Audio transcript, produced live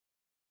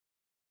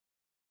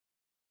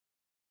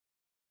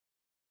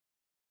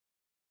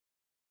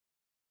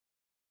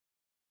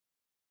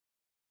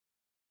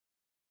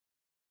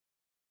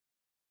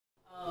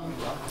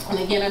And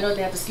again, I know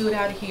they have to scoot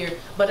out of here,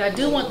 but I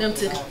do want them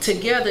to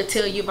together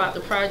tell you about the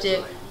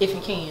project, if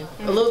you can,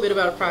 a little bit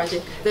about a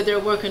project that they're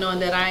working on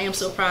that I am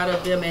so proud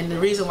of them, and the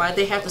reason why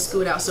they have to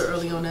scoot out so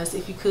early on us.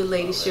 If you could,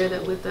 ladies, share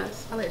that with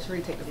us. I'll let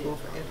Sheree take the floor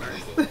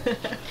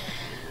first.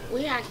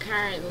 We are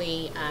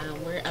currently,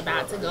 we're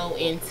about to go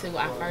into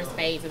our first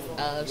phases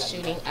of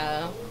shooting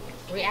a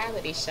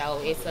reality show.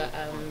 It's a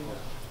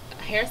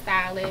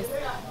hairstylist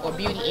or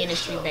beauty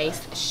industry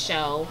based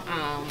show.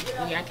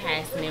 We are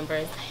cast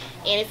members.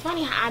 And it's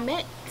funny how I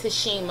met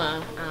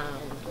Tashima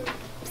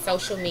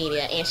social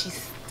media, and she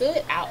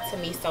stood out to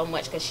me so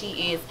much because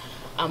she is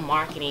a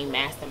marketing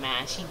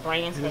mastermind. She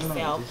brands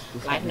herself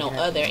like no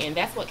other, and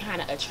that's what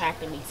kind of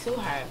attracted me to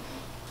her.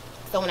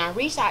 So when I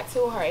reached out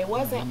to her, it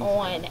wasn't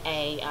on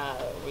a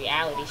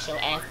reality show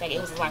aspect.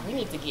 It was like, we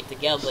need to get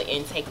together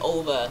and take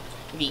over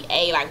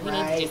VA. Like, we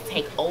need to just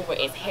take over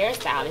as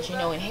hairstylists. You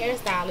know, in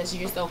hairstylists,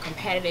 you're so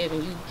competitive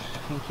and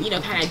you know,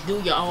 kind of do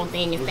your own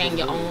thing and stay in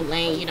your own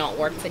lane. You don't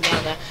work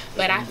together.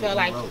 But I feel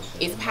like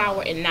it's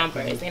power in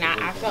numbers. And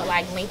I felt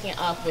like linking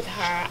up with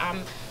her.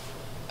 I'm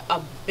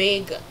a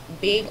big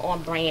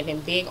on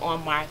branding, big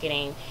on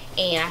marketing.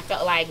 And I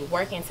felt like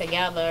working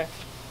together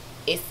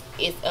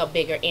it's a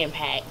bigger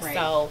impact. Right.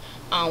 So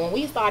when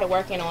we started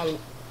working on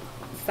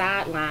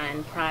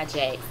sideline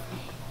projects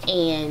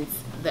and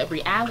the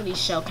reality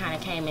show kind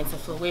of came into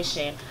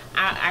fruition,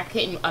 I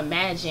couldn't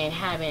imagine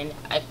having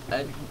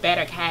a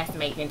better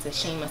castmate than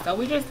Tashima. So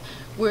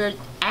we're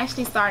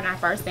actually starting our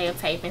first day of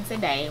taping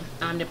today.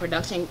 The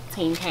production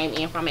team came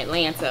in from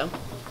Atlanta.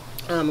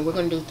 We're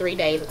going to do 3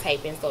 days of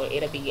taping, so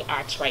it'll be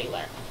our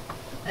trailer.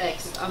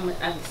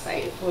 Excellent. I'm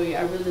excited for you.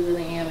 I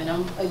really am. And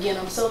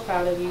I'm so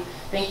proud of you.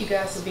 Thank you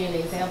guys for being the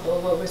example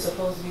of what we're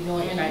supposed to be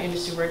doing in our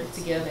industry, working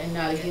together and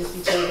not against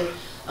each other.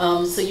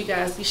 So you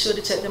guys be sure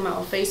to check them out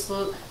on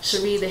Facebook.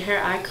 Sheree, the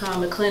hair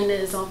icon McClendon,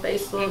 is on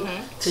Facebook.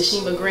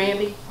 Tashima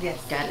Granby,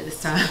 yes, got it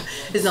this time,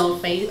 is on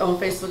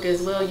Facebook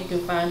as well. You can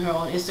find her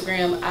on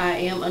Instagram. I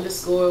am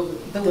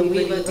 _ the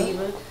Weaver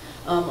Diva.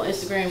 On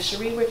Instagram.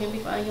 Sheree, where can we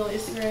find you on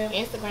Instagram?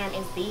 Instagram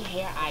is the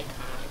hair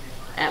icon.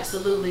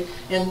 Absolutely,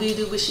 and we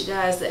do wish you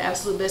guys the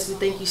absolute best. We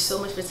thank you so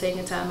much for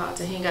taking time out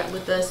to hang out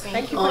with us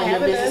on your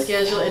busy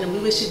schedule, and we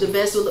wish you the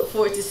best. We look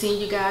forward to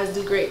seeing you guys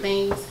do great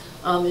things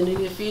in the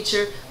near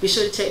future. Be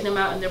sure to check them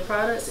out and their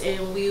products,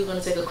 and we're going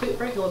to take a quick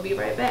break and we'll be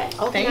right back.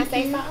 Okay, can I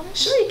say something?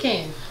 Sure you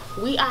can.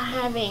 We are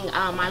having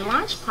my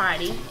launch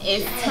party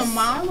is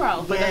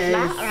tomorrow for the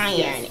Flat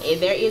Iron.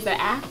 There is an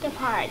after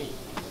party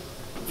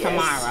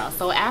tomorrow.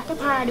 So after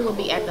party will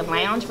be at the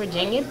Lounge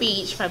Virginia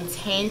Beach from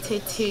 10 to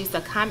 2.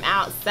 So come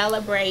out,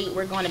 celebrate.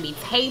 We're going to be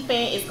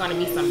taping. It's going to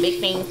be some big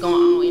things going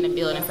on in the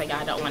building, so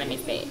y'all don't want to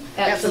miss it.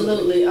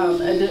 Absolutely.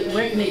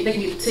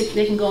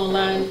 They can go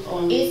online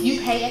on. If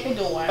you pay at the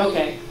door.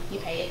 Okay. You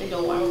pay at the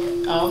door.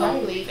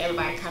 So please,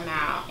 everybody, come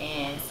out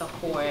and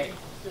support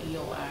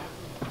your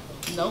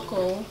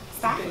local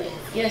stylist.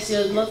 Yes,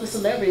 your local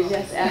celebrities.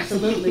 Yes,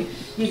 absolutely.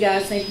 You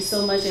guys, thank you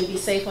so much, and be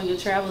safe on your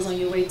travels on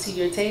your way to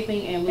your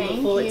taping, and we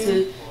look forward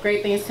to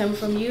great things coming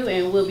from you,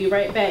 and we'll be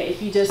right back.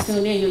 If you just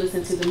tuned in, you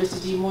listen to the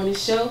Mr. G Morning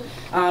Show.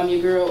 I'm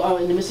your girl,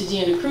 and the Mr.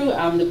 G and the crew.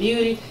 I'm the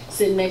beauty.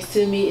 Sitting next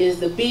to me is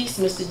the Beast,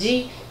 Mr.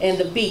 G, and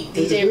the Beat,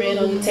 DJ Red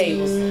on the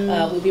tables.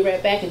 We'll be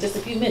right back in just a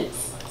few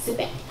minutes. Sit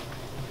back.